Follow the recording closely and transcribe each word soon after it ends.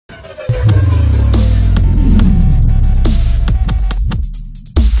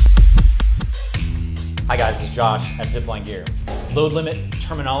Josh at Zipline Gear. Load limit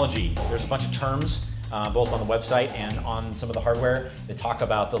terminology. There's a bunch of terms, both on the website and on some of the hardware, that talk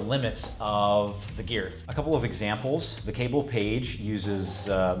about the limits of the gear. A couple of examples. The cable page uses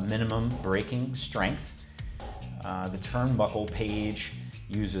minimum braking strength. The turnbuckle page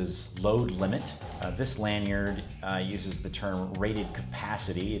uses load limit. This lanyard uses the term rated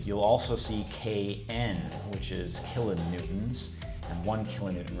capacity. You'll also see KN, which is kilonewtons, and 1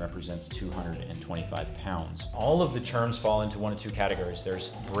 kilonewton represents 225 pounds. All of the terms fall into one of two categories. There's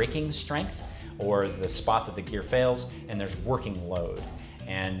braking strength, or the spot that the gear fails, and there's working load.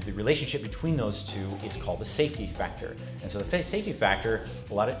 And the relationship between those two is called the safety factor. And so the safety factor,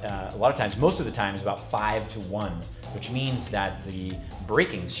 a lot of times, most of the time, is about 5 to 1, which means that the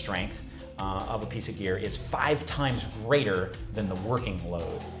braking strength of a piece of gear is 5 times greater than the working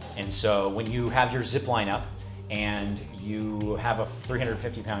load. And so when you have your zip line up and you have a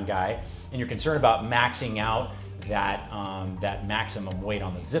 350-pound guy and you're concerned about maxing out that maximum weight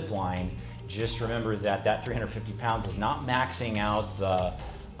on the zip line, just remember that that 350 pounds is not maxing out the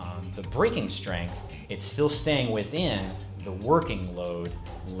braking strength. It's still staying within the working load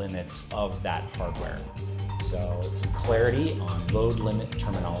limits of that hardware. So some clarity on load limit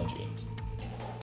terminology.